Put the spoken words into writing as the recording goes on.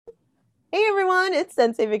Hey everyone, it's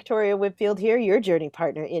Sensei Victoria Whitfield here, your journey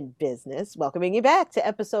partner in business, welcoming you back to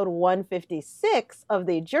episode 156 of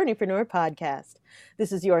the Journeypreneur podcast.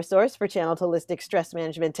 This is your source for channeled holistic stress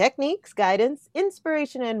management techniques, guidance,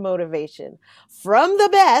 inspiration, and motivation. From the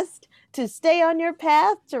best to stay on your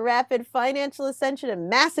path to rapid financial ascension and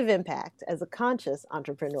massive impact as a conscious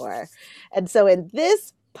entrepreneur. And so in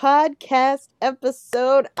this podcast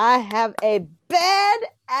episode, I have a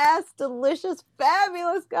badass, delicious,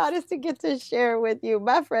 fabulous goddess to get to share with you.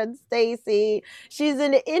 My friend Stacy. She's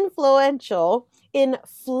an influential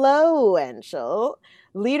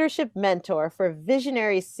leadership mentor for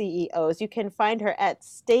visionary CEOs. You can find her at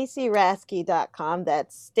stacyraske.com.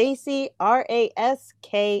 That's Stacy,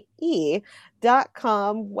 RASKE.com.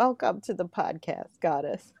 Welcome to the podcast,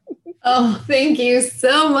 goddess. Oh, thank you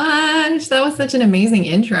so much. That was such an amazing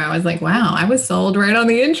intro. I was like, wow, I was sold right on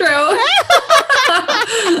the intro.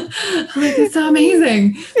 Like, it's so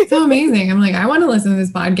amazing. So amazing. I'm like, I want to listen to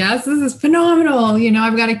this podcast. This is phenomenal.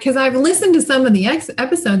 I've got it because I've listened to some of the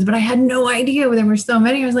episodes, but I had no idea there were so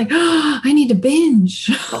many. I was like, oh, I need to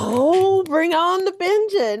binge. Oh, bring on the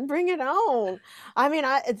binging. Bring it on. I mean,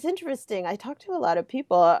 it's interesting. I talked to a lot of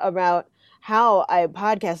people about how I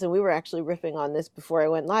podcast, and we were actually riffing on this before I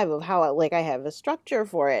went live of how I have a structure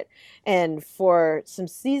for it. And for some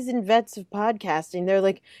seasoned vets of podcasting, they're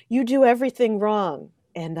like, you do everything wrong.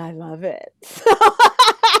 And I love it.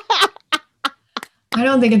 I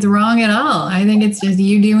don't think it's wrong at all. I think it's just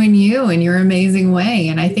you doing you in your amazing way.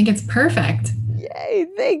 And I think it's perfect. Yay.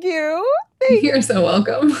 Thank you. You're so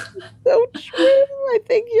welcome. So true. I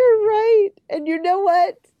think you're right. And you know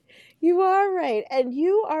what? You are right. And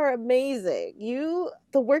you are amazing.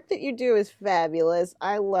 The work that you do is fabulous.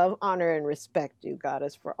 I love, honor, and respect you,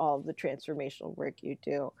 goddess, for all of the transformational work you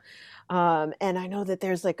do. And I know that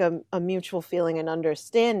there's like a mutual feeling and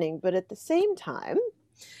understanding, but at the same time,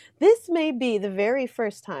 this may be the very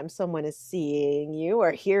first time someone is seeing you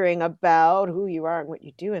or hearing about who you are and what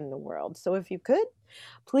you do in the world. So if you could,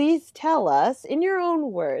 please tell us in your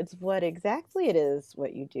own words what exactly it is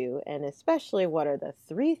what you do, and especially what are the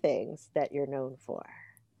 3 things that you're known for.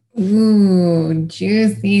 Ooh,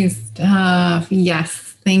 juicy stuff.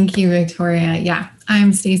 Yes. Thank you, Victoria. Yeah,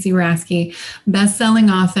 I'm Stacy Raske,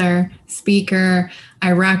 best-selling author, speaker,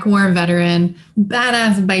 Iraq War veteran,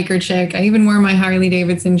 badass biker chick. I even wore my Harley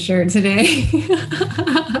Davidson shirt today.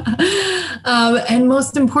 And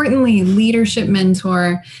most importantly, leadership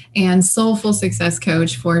mentor and soulful success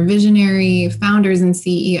coach for visionary founders and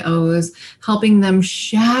CEOs, helping them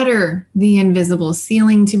shatter the invisible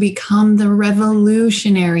ceiling to become the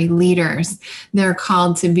revolutionary leaders they're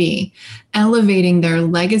called to be, elevating their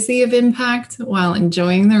legacy of impact while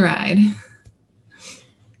enjoying the ride.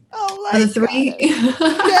 Oh my the 3 yes,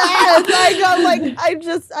 I got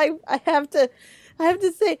I have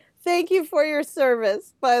to say thank you for your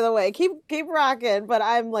service, by the way. Keep rocking, but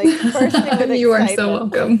I'm like bursting with excitement. You are so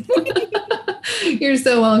welcome. You're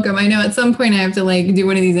so welcome. I know at some point I have to do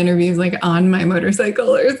one of these interviews on my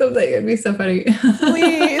motorcycle or something. It'd be so funny.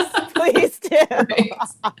 Please do. Right.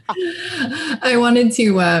 I wanted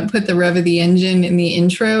to put the rev of the engine in the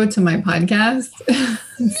intro to my podcast.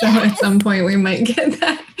 So at some point we might get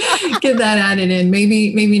that added in.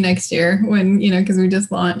 Maybe next year when, because we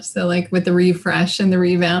just launched. So with the refresh and the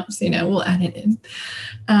revamps, we'll add it in.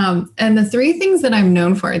 And the 3 things that I'm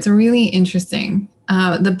known for, it's really interesting.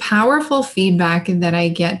 The powerful feedback that I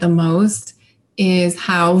get the most is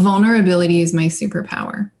how vulnerability is my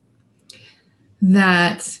superpower.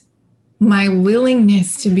 That my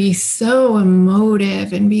willingness to be so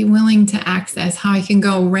emotive and be willing to access how I can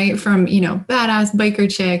go right from, badass biker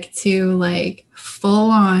chick to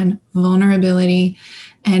full on vulnerability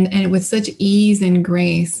and with such ease and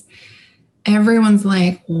grace. Everyone's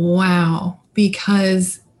like, wow,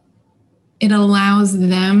 because it allows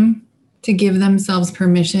them to give themselves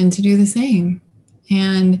permission to do the same.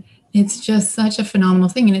 And it's just such a phenomenal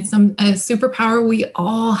thing. And it's a superpower we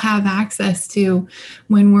all have access to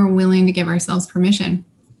when we're willing to give ourselves permission.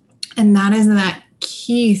 And that is that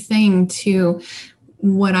key thing to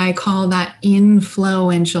what I call that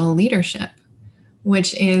influential leadership,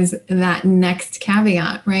 which is that next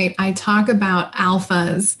caveat, right? I talk about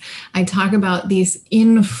alphas. I talk about these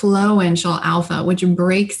influential alpha, which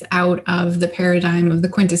breaks out of the paradigm of the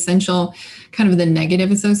quintessential kind of the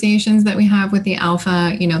negative associations that we have with the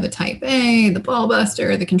alpha, the type A, the ball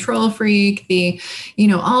buster, the control freak,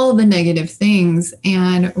 all the negative things,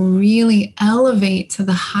 and really elevate to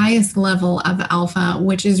the highest level of alpha,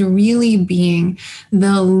 which is really being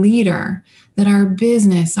the leader that our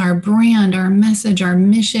business, our brand, our message, our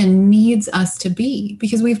mission needs us to be,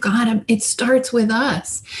 because it starts with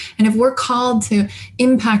us. And if we're called to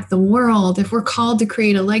impact the world, if we're called to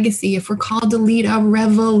create a legacy, if we're called to lead a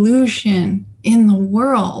revolution in the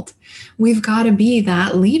world, we've got to be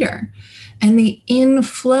that leader. And the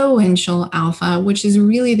influential alpha, which is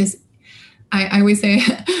really this, I always say,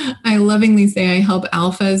 I lovingly say, I help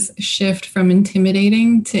alphas shift from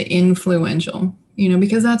intimidating to influential,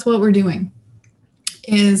 because that's what we're doing,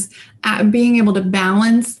 is being able to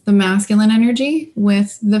balance the masculine energy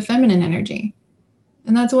with the feminine energy.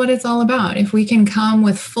 And that's what it's all about. If we can come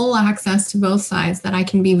with full access to both sides, that I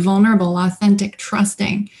can be vulnerable, authentic,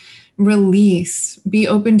 trusting, release, be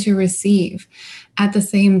open to receive, at the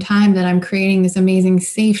same time that I'm creating this amazing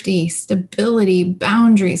safety, stability,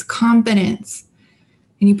 boundaries, confidence.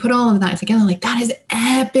 And you put all of that together, like, that is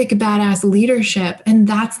epic, badass leadership. And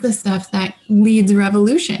that's the stuff that leads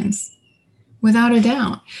revolutions, without a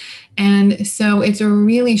doubt. And so it's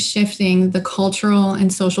really shifting the cultural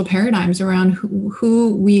and social paradigms around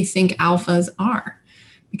who we think alphas are.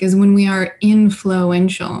 Because when we are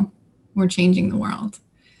influential, we're changing the world.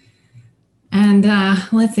 And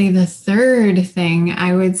let's say the third thing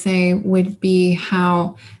I would say would be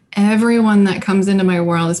how everyone that comes into my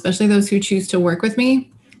world, especially those who choose to work with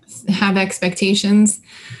me, have expectations,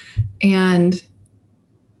 and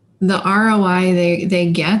the ROI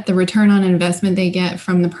they get, the return on investment they get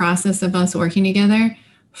from the process of us working together,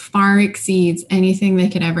 far exceeds anything they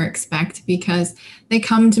could ever expect, because they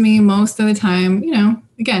come to me most of the time,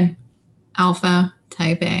 again, alpha,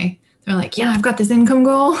 type A. They're like, yeah, I've got this income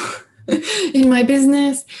goal in my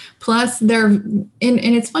business. Plus and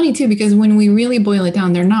it's funny too, because when we really boil it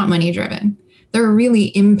down, they're not money driven. They're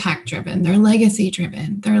really impact driven. They're legacy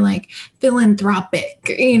driven. They're like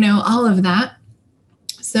philanthropic, all of that.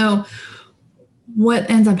 So what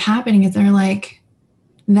ends up happening is they're like,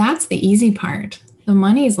 that's the easy part. The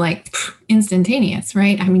money's like instantaneous,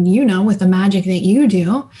 right? I mean, with the magic that you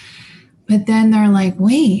do. But then they're like,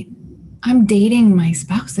 wait, I'm dating my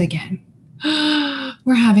spouse again.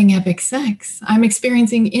 We're having epic sex. I'm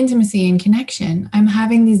experiencing intimacy and connection. I'm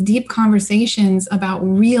having these deep conversations about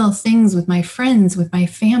real things with my friends, with my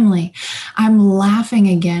family. I'm laughing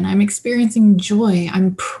again. I'm experiencing joy.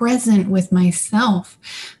 I'm present with myself,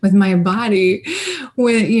 with my body,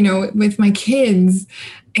 with my kids.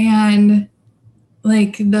 And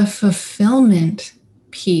like the fulfillment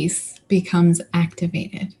piece becomes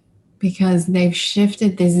activated, because they've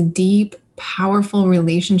shifted this deep, powerful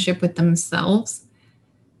relationship with themselves.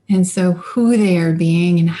 And so who they are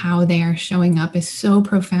being and how they are showing up is so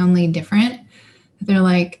profoundly different that they're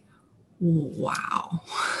like, wow.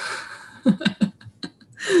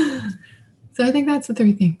 So I think that's the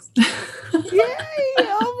three things. Yay!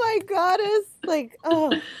 Oh my goddess. Like,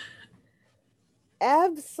 oh,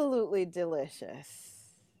 absolutely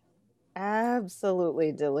delicious.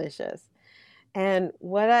 Absolutely delicious. And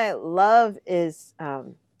what I love is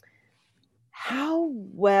how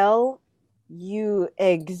well you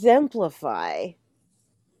exemplify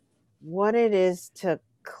what it is to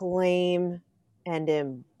claim and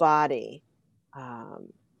embody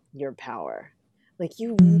your power. Like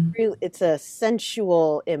really, it's a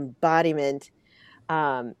sensual embodiment,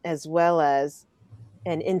 as well as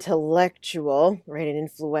an intellectual, right, an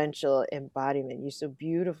influential embodiment. You so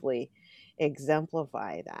beautifully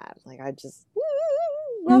exemplify that. Like, I just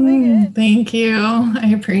loving it. Thank you.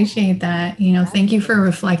 I appreciate that. Thank you for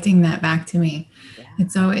reflecting that back to me. Yeah.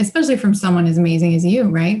 And so, especially from someone as amazing as you,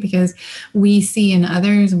 right? Because we see in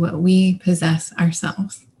others what we possess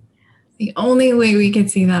ourselves. The only way we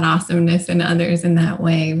could see that awesomeness in others in that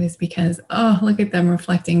way is because, oh, look at them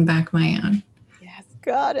reflecting back my own. Yes,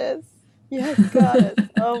 goddess. Yes, goddess.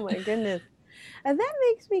 Oh my goodness. And that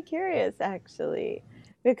makes me curious, actually,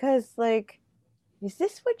 because, like, is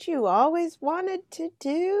this what you always wanted to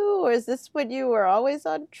do? Or is this what you were always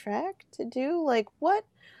on track to do? Like, what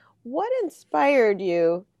inspired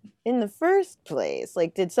you in the first place?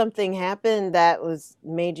 Like, did something happen that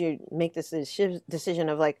made you make this decision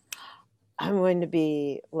of, like, I'm going to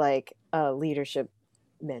be like a leadership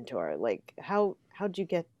mentor? Like, how'd you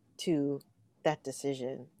get to that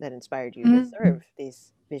decision that inspired you to serve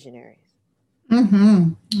these visionaries?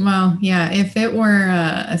 Well, yeah, if it were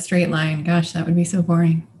a straight line, gosh, that would be so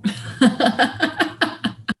boring.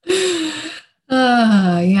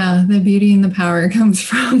 Yeah, the beauty and the power comes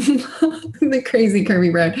from the crazy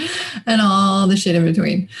curvy road and all the shit in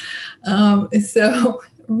between. So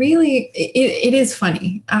really, it is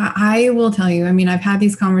funny. I will tell you, I mean, I've had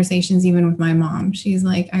these conversations even with my mom. She's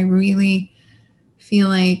like, I really feel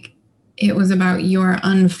like it was about your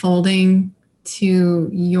unfolding to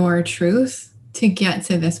your truth to get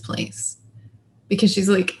to this place. Because she's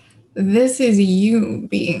like, this is you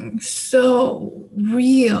being so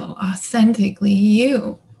real, authentically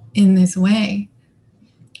you in this way.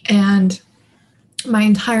 And my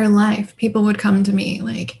entire life, people would come to me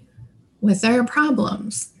like with their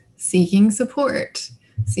problems, seeking support,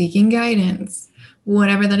 seeking guidance,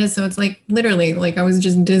 whatever that is. So it's like literally like I was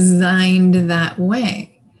just designed that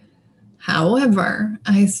way. However,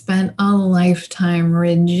 I spent a lifetime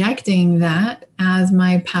rejecting that as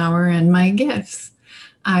my power and my gifts.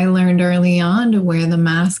 I learned early on to wear the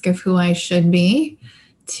mask of who I should be,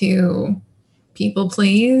 to people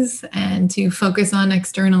please, and to focus on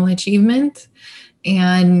external achievement.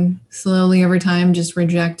 And slowly over time, just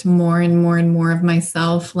reject more and more and more of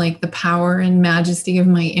myself, like the power and majesty of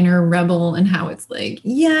my inner rebel, and how it's like,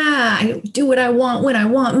 yeah, I do what I want when I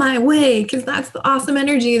want my way, because that's the awesome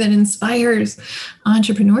energy that inspires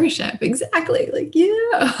entrepreneurship. Exactly. Like,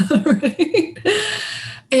 yeah. Right.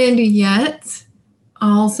 And yet,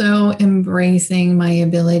 also embracing my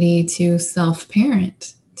ability to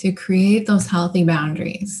self-parent, to create those healthy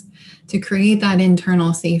boundaries, to create that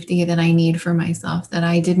internal safety that I need for myself that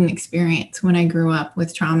I didn't experience when I grew up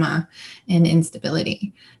with trauma and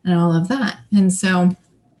instability and all of that. And so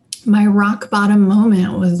my rock bottom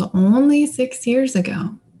moment was only 6 years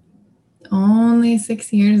ago. Only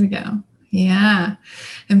 6 years ago. Yeah.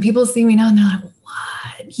 And people see me now and they're like,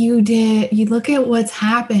 what you did? You look at what's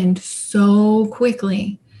happened so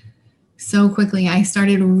quickly. So quickly. I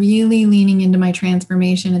started really leaning into my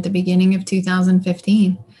transformation at the beginning of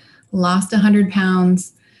 2015. Lost 100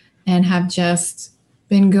 pounds and have just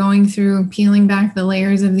been going through peeling back the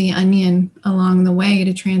layers of the onion along the way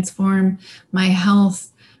to transform my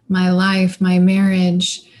health, my life, my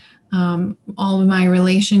marriage, all of my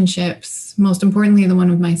relationships, most importantly, the one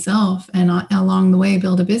with myself, and along the way,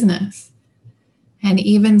 build a business. And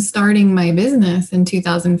even starting my business in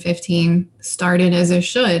 2015 started as a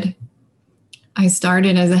should. I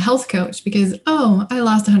started as a health coach because, oh, I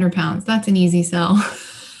lost 100 pounds. That's an easy sell.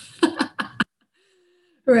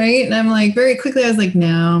 Right. And I'm like, very quickly, I was like,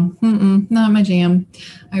 no, not my jam.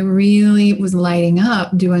 I really was lighting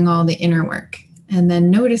up doing all the inner work and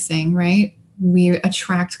then noticing, right? We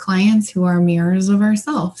attract clients who are mirrors of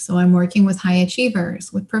ourselves. So I'm working with high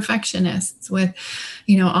achievers, with perfectionists, with,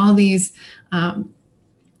 all these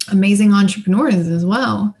amazing entrepreneurs as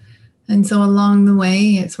well. And so along the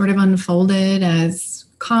way, it sort of unfolded as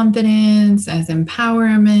confidence, as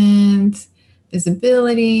empowerment,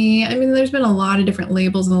 visibility. I mean, there's been a lot of different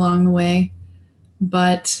labels along the way,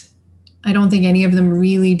 but I don't think any of them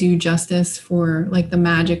really do justice for like the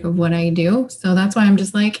magic of what I do. So that's why I'm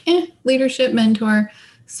just like, leadership mentor,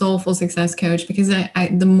 soulful success coach, because they're a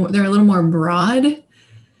little more broad.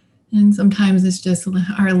 And sometimes it's just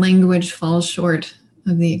our language falls short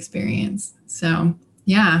of the experience. So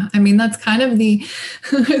yeah, I mean, that's kind of the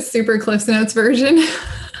super Cliff's Notes version.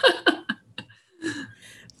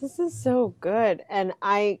 This is so good. And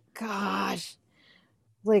gosh,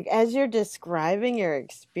 like as you're describing your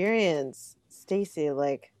experience, Stacy,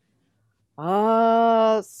 like,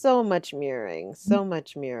 oh, so much mirroring,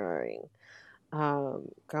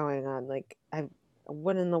 going on. Like,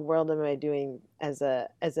 what in the world am I doing as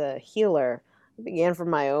a healer? I began from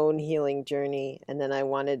my own healing journey, and then I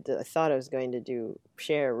thought I was going to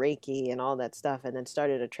share Reiki and all that stuff, and then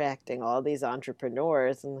started attracting all these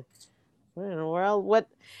entrepreneurs, and what in the world? What?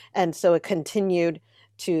 And so it continued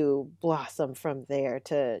to blossom from there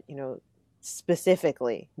to,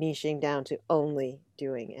 specifically niching down to only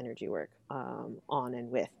doing energy work on and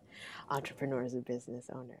with entrepreneurs and business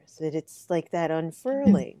owners. That it's like that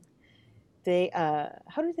unfurling.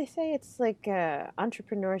 How do they say? It's like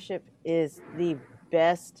entrepreneurship is the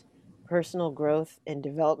best personal growth and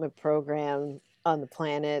development program on the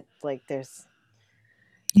planet. Like there's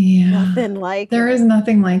nothing like there it. is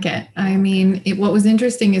nothing like it. I mean, what was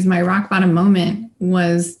interesting is my rock bottom moment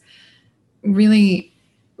was really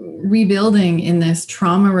rebuilding in this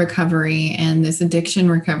trauma recovery and this addiction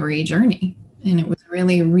recovery journey. And it was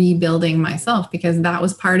really rebuilding myself because that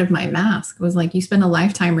was part of my mask. It was like, you spend a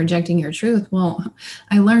lifetime rejecting your truth. Well,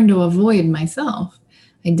 I learned to avoid myself.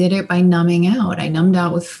 I did it by numbing out. I numbed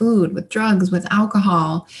out with food, with drugs, with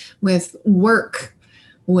alcohol, with work,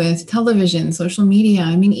 with television, social media.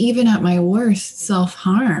 I mean, even at my worst,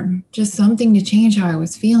 self-harm, just something to change how I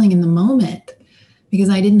was feeling in the moment. because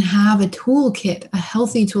I didn't have a toolkit, a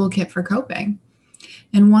healthy toolkit for coping.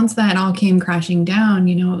 And once that all came crashing down,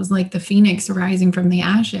 it was like the phoenix rising from the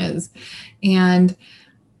ashes. And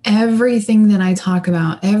everything that I talk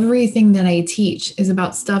about, everything that I teach is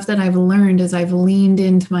about stuff that I've learned as I've leaned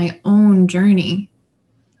into my own journey.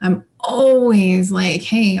 I'm always like,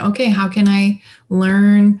 hey, okay, how can I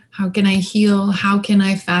learn? How can I heal? How can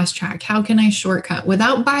I fast track? How can I shortcut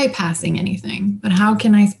without bypassing anything? But how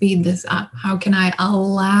can I speed this up? How can I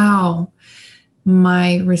allow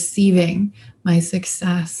my receiving, my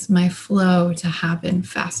success, my flow to happen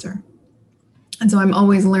faster? And so I'm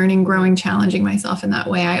always learning, growing, challenging myself in that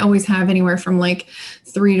way. I always have anywhere from like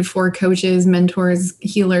 3 to 4 coaches, mentors,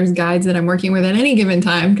 healers, guides that I'm working with at any given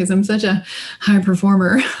time because I'm such a high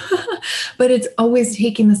performer. But it's always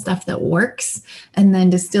taking the stuff that works and then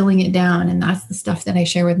distilling it down. And that's the stuff that I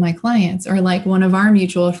share with my clients. Or like one of our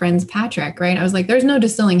mutual friends, Patrick, right? I was like, there's no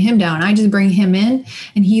distilling him down. I just bring him in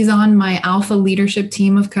and he's on my alpha leadership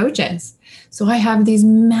team of coaches. So I have these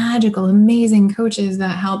magical, amazing coaches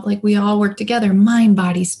that help, like we all work together, mind,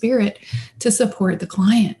 body, spirit, to support the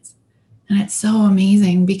clients. And it's so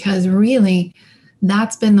amazing because really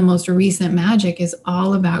that's been the most recent magic, is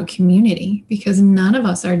all about community, because none of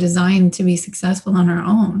us are designed to be successful on our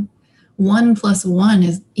own. 1 +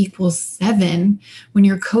 1 equals 7 when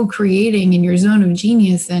you're co-creating in your zone of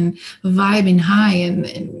genius and vibing high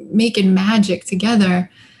and making magic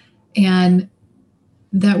together. And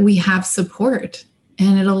that we have support,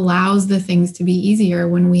 and it allows the things to be easier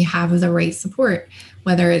when we have the right support,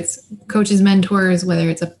 whether it's coaches, mentors, whether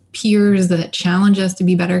it's a peers that challenge us to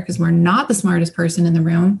be better because we're not the smartest person in the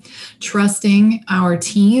room, trusting our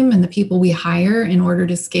team and the people we hire in order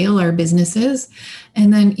to scale our businesses,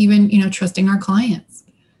 and then even, trusting our clients.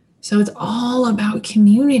 So it's all about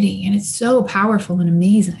community, and it's so powerful and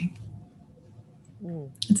amazing.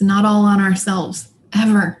 It's not all on ourselves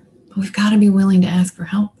ever. But we've got to be willing to ask for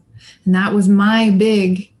help. And that was my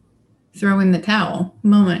big throw in the towel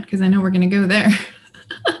moment, because I know we're going to go there.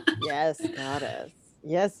 Yes, goddess.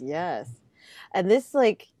 Yes. And this,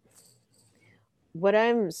 like, what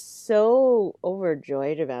I'm so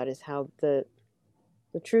overjoyed about is how the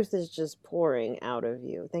truth is just pouring out of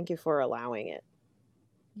you. Thank you for allowing it.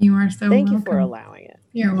 You are so welcome. Thank you for allowing it.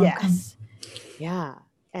 You're welcome. Yes. Yeah.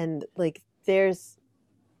 And like, there's,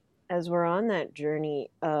 as we're on that journey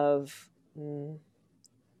of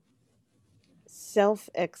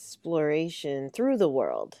self-exploration through the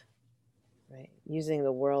world, right? Using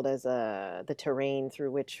the world as the terrain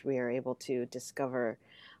through which we are able to discover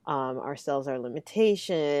ourselves, our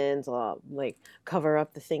limitations, like cover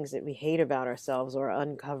up the things that we hate about ourselves or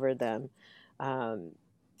uncover them.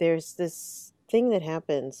 There's this thing that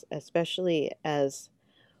happens, especially as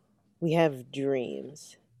we have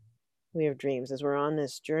dreams. We have dreams as we're on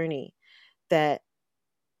this journey, that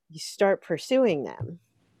you start pursuing them,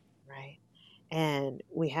 right? And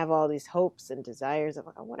we have all these hopes and desires of,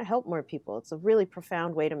 I want to help more people. It's a really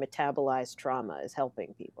profound way to metabolize trauma, is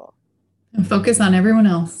helping people. And focus on everyone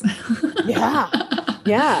else. Yeah.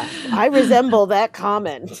 I resemble that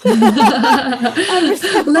comment.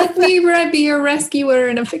 Let me be a rescuer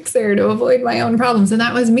and a fixer to avoid my own problems. And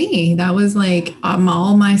that was me. That was like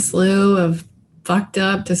all my slew of fucked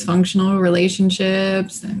up, dysfunctional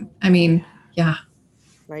relationships. And I mean, yeah.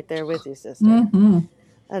 Right there with you, sister. Mm-hmm.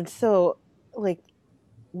 And so, like,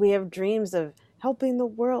 we have dreams of helping the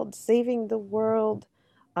world, saving the world,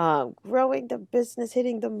 growing the business,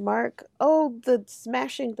 hitting the mark, the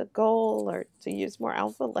smashing the goal, or to use more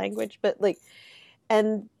alpha language. But like,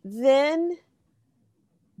 and then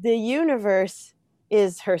the universe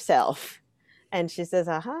is herself, and she says,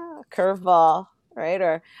 aha, curveball, right?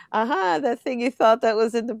 Or, aha, that thing you thought that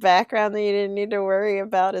was in the background that you didn't need to worry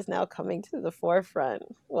about is now coming to the forefront.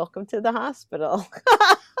 Welcome to the hospital.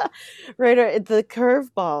 Right? Or the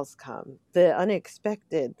curveballs come, the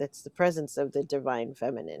unexpected. That's the presence of the divine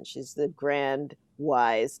feminine. She's the grand,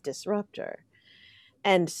 wise disruptor.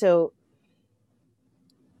 And so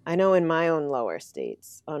I know in my own lower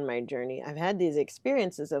states on my journey, I've had these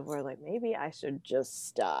experiences of where, like, maybe I should just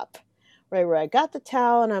stop, right? Where I got the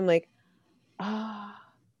towel and I'm like,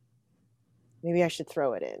 maybe I should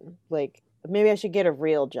throw it in. Like, maybe I should get a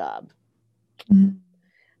real job. Mm-hmm.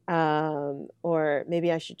 Or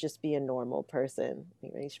maybe I should just be a normal person.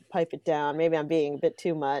 Maybe I should pipe it down. Maybe I'm being a bit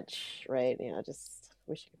too much, right? Just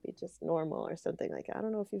wish I could be just normal or something like that. I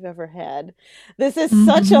don't know if you've ever had, this is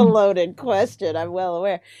such a loaded question, I'm well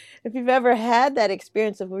aware. If you've ever had that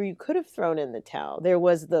experience of where you could have thrown in the towel, there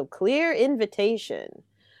was the clear invitation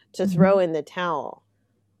to throw in the towel,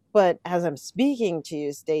 But as I'm speaking to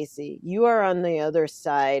you, Stacy, you are on the other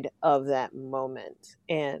side of that moment.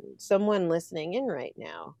 And someone listening in right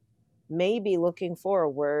now may be looking for a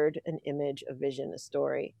word, an image, a vision, a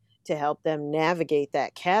story to help them navigate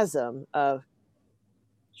that chasm of,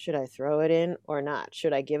 should I throw it in or not?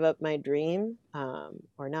 Should I give up my dream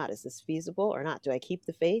or not? Is this feasible or not? Do I keep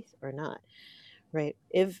the faith or not? Right?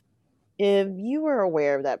 If you were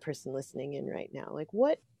aware of that person listening in right now, like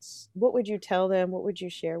what would you tell them? What would you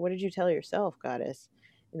share? What did you tell yourself, Goddess,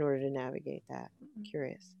 in order to navigate that? I'm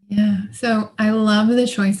curious. Yeah. So I love the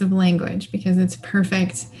choice of language because it's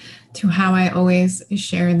perfect to how I always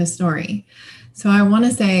share the story. So I want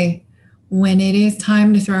to say, when it is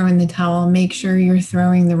time to throw in the towel, make sure you're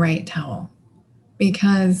throwing the right towel.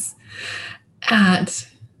 Because at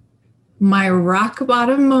my rock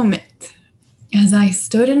bottom moment, as I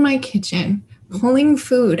stood in my kitchen, pulling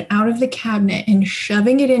food out of the cabinet and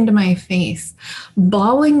shoving it into my face,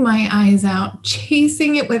 bawling my eyes out,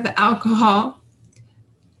 chasing it with alcohol,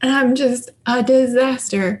 and I'm just a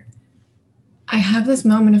disaster, I have this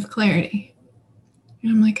moment of clarity.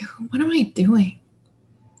 And I'm like, what am I doing?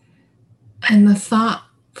 And the thought,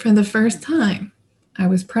 for the first time, I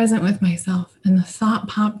was present with myself, and the thought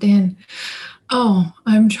popped in, oh,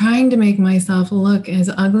 I'm trying to make myself look as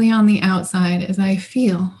ugly on the outside as I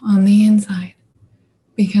feel on the inside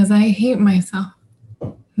because I hate myself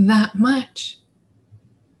that much.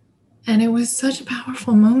 And it was such a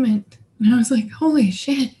powerful moment. And I was like, holy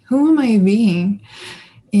shit, who am I being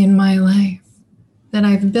in my life that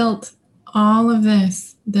I've built all of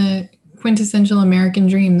this, the quintessential American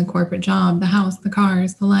dream, the corporate job, the house, the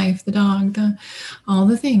cars, the life, the dog, all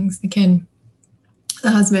the things, the kid,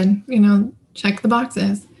 the husband, check the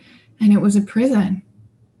boxes. And it was a prison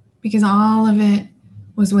because all of it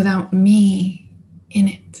was without me in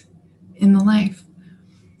it, in the life.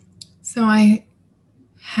 So I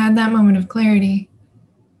had that moment of clarity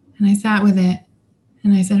and I sat with it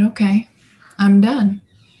and I said, okay, I'm done.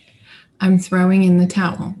 I'm throwing in the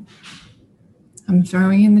towel. I'm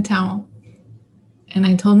throwing in the towel. And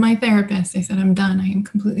I told my therapist, I said, I'm done. I am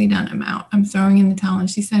completely done. I'm out. I'm throwing in the towel. And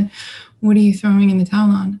she said, what are you throwing in the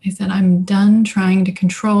towel on? I said, I'm done trying to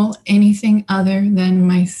control anything other than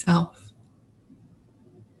myself.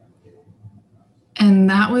 And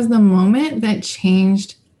that was the moment that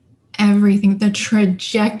changed everything, the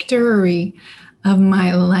trajectory of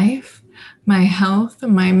my life, my health,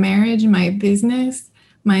 my marriage, my business,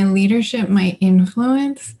 my leadership, my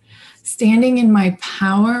influence, standing in my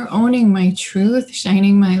power, owning my truth,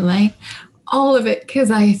 shining my light, all of it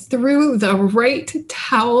because I threw the right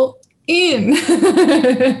towel in.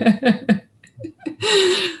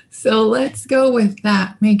 So let's go with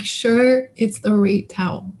that. Make sure it's the right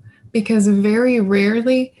towel because very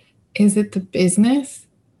rarely is it the business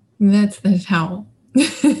that's the towel.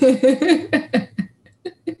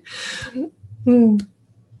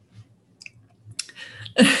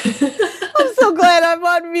 I'm so glad I'm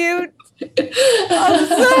on mute. I'm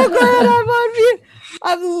so glad I'm on mute.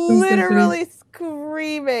 I'm literally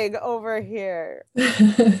screaming over here.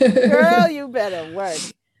 Girl, you better work.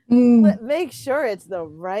 Make sure it's the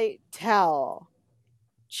right towel.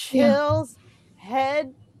 Chills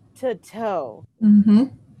head to toe. Mm-hmm.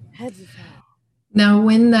 Head to toe. Now,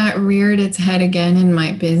 when that reared its head again in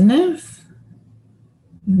my business,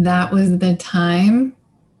 that was the time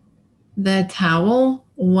the towel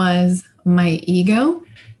was my ego,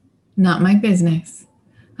 not my business.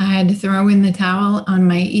 I had to throw in the towel on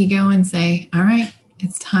my ego and say, all right,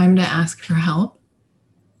 it's time to ask for help.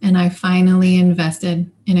 And I finally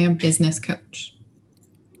invested in a business coach.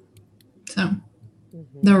 So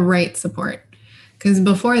the right support. Because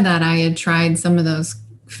before that, I had tried some of those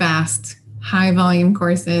fast, high volume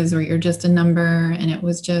courses where you're just a number and it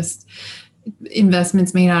was just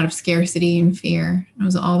investments made out of scarcity and fear. It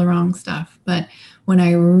was all the wrong stuff. But when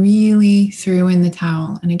I really threw in the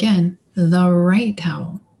towel, and again, the right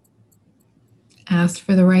towel, asked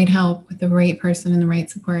for the right help with the right person and the right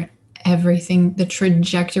support, everything, the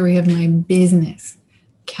trajectory of my business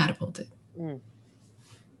catapulted.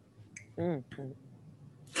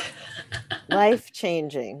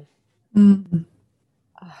 Life-changing.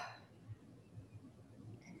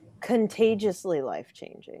 Contagiously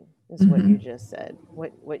life-changing is what you just said.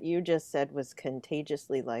 What you just said was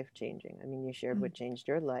contagiously life-changing. I mean, you shared what changed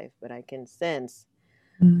your life, but I can sense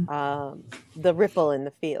the ripple in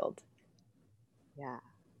the field. Yeah.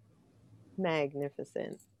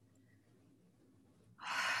 Magnificent.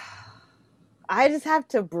 I just have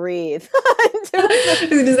to breathe. I was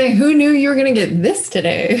going to say, who knew you were going to get this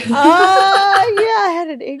today? Yeah, I had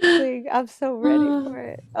an inkling. I'm so ready for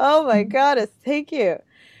it. Oh my goddess, thank you.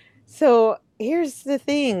 So here's the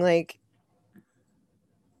thing, like,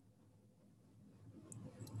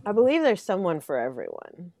 I believe there's someone for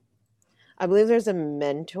everyone. I believe there's a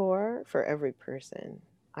mentor for every person.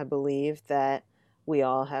 I believe that we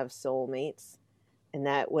all have soulmates, and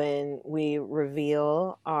that when we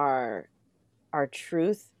reveal our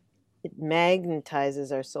truth, it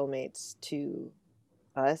magnetizes our soulmates to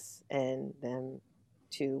us and them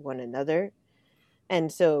to one another.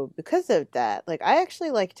 And so because of that, like I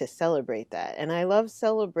actually like to celebrate that. And I love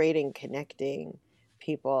celebrating connecting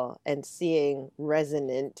people and seeing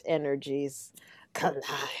resonant energies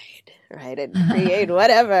collide, right? And create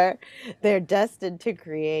whatever they're destined to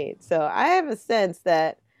create. So I have a sense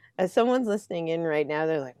that as someone's listening in right now,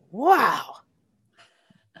 they're like, wow,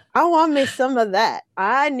 I want me some of that.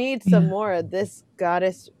 I need some Yeah. more of this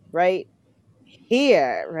goddess right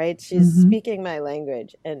here, right? She's Hmm. speaking my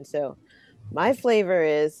language. And so my flavor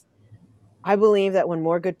is I believe that when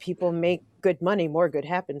more good people make good money, more good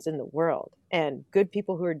happens in the world. And good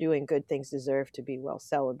people who are doing good things deserve to be well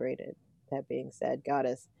celebrated. That being said,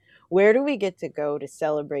 goddess, where do we get to go to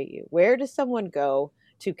celebrate you? Where does someone go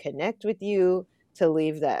to connect with you, to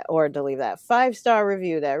leave that, or to leave that 5-star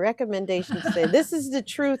review, that recommendation to say, this is the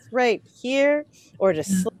truth right here, or to Yeah.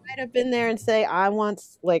 slide up in there and say, I want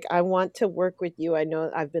to work with you. I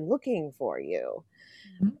know I've been looking for you.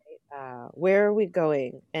 Where are we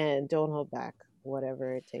going? And don't hold back,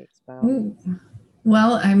 whatever it takes, by all Ooh. means.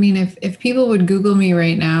 Well, I mean, if people would Google me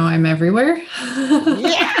right now, I'm everywhere.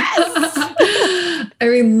 Yes! I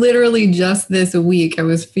mean, literally just this week, I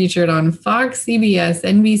was featured on Fox, CBS,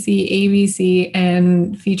 NBC, ABC,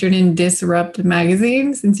 and featured in Disrupt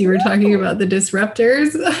magazine, since you were talking Woo! about the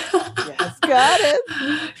disruptors. Yes, got it.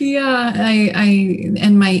 Yeah, I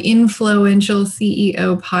and my influential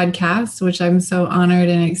CEO podcast, which I'm so honored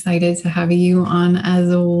and excited to have you on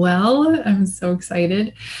as well. I'm so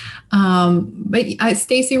excited. But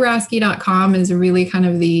StaceyRasky.com is really kind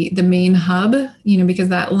of the main hub, because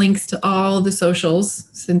that links to all the socials,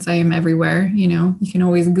 since I am everywhere. You can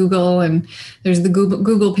always Google, and there's the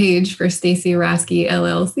Google page for Stacey Rasky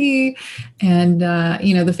LLC, and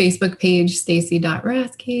the Facebook page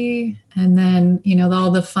Stacey.Rasky, and then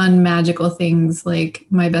all the fun magical things like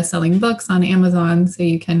my best-selling books on Amazon, so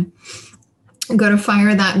you can go to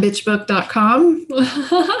firethatbitchbook.com.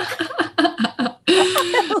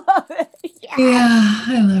 I love it. Yes. Yeah,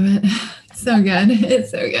 I love it. So good.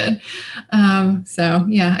 It's so good. So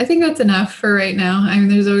yeah, I think that's enough for right now. I mean,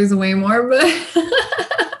 there's always way more, but I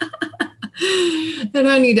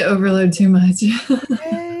don't need to overload too much.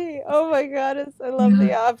 Yay. Oh my goodness. I love Yeah,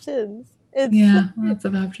 the options. It's so yeah, lots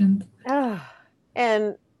of options.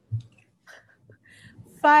 and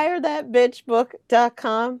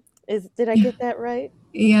firethatbitchbook.com did I Yeah, get that right?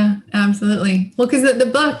 yeah, absolutely. Well, because the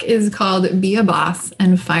book is called Be a Boss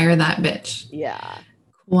and Fire That Bitch. Yeah.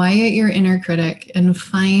 Quiet your inner critic and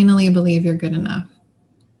finally believe you're good enough.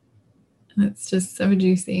 It's just so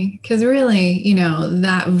juicy because really,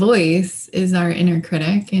 that voice is our inner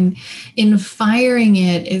critic. And in firing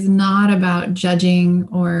it is not about judging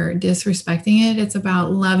or disrespecting it. It's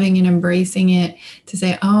about loving and embracing it to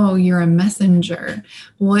say, oh, you're a messenger.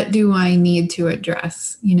 What do I need to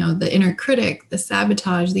address? The inner critic, the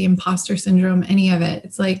sabotage, the imposter syndrome, any of it.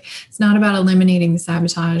 It's like, it's not about eliminating the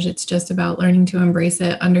sabotage. It's just about learning to embrace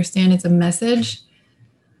it, understand it's a message,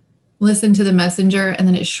 listen to the messenger, and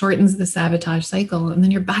then it shortens the sabotage cycle, and then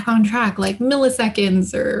you're back on track, like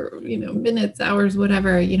milliseconds or minutes, hours,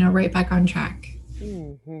 whatever, right back on track.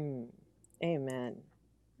 Mm-hmm. Amen.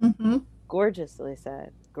 Mm-hmm. Gorgeously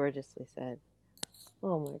said. Gorgeously said.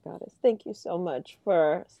 Oh my goddess. Thank you so much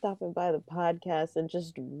for stopping by the podcast and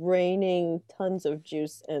just raining tons of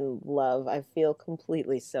juice and love. I feel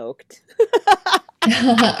completely soaked.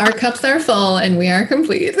 Our cups are full and we are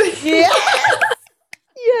complete. Yes.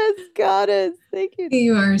 Yes, goddess. Thank you.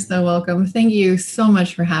 You are so welcome. Thank you so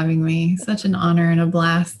much for having me. Such an honor and a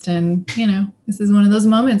blast. And this is one of those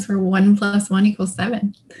moments where 1 + 1 =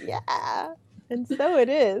 7. Yeah. And so it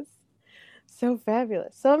is. So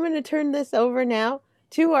fabulous. So I'm going to turn this over now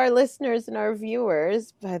to our listeners and our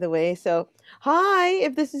viewers, by the way. So, hi,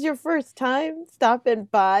 if this is your first time stopping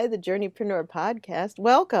by the Journeypreneur podcast,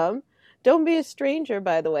 welcome. Don't be a stranger,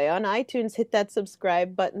 by the way. On iTunes, hit that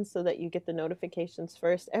subscribe button so that you get the notifications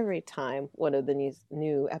first every time one of the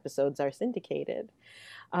new episodes are syndicated.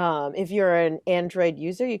 If you're an Android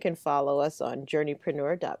user, you can follow us on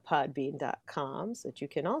journeypreneur.podbean.com so that you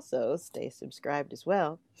can also stay subscribed as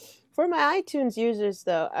well. For my iTunes users,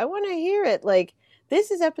 though, I want to hear it. Like,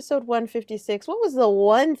 this is episode 156. What was the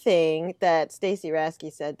one thing that Stacey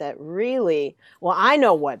Rasky said that really, well, I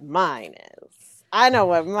know what mine is. I know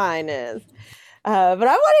what mine is. But I want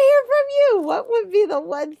to hear from you. What would be the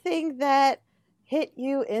one thing that hit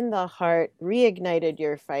you in the heart, reignited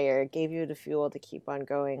your fire, gave you the fuel to keep on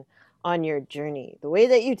going on your journey? The way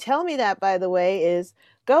that you tell me that, by the way, is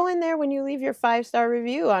go in there when you leave your 5-star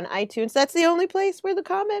review on iTunes. That's the only place where the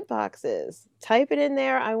comment box is. Type it in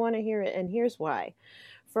there. I want to hear it. And here's why.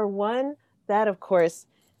 For one, that, of course,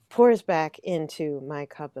 pours back into my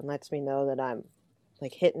cup and lets me know that I'm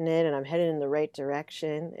like hitting it and I'm headed in the right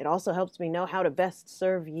direction. It also helps me know how to best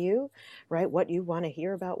serve you, right? What you want to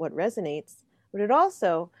hear about, what resonates. But it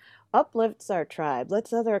also uplifts our tribe,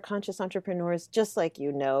 lets other conscious entrepreneurs just like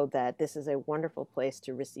you know that this is a wonderful place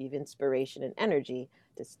to receive inspiration and energy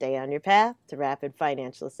to stay on your path to rapid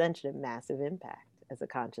financial ascension and massive impact as a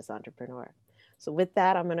conscious entrepreneur. So, with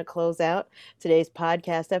that, I'm going to close out today's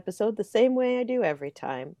podcast episode the same way I do every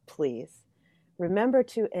time. Please remember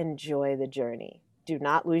to enjoy the journey. Do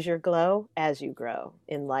not lose your glow as you grow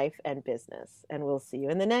in life and business. And we'll see you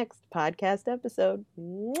in the next podcast episode.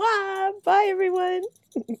 Mwah! Bye, everyone.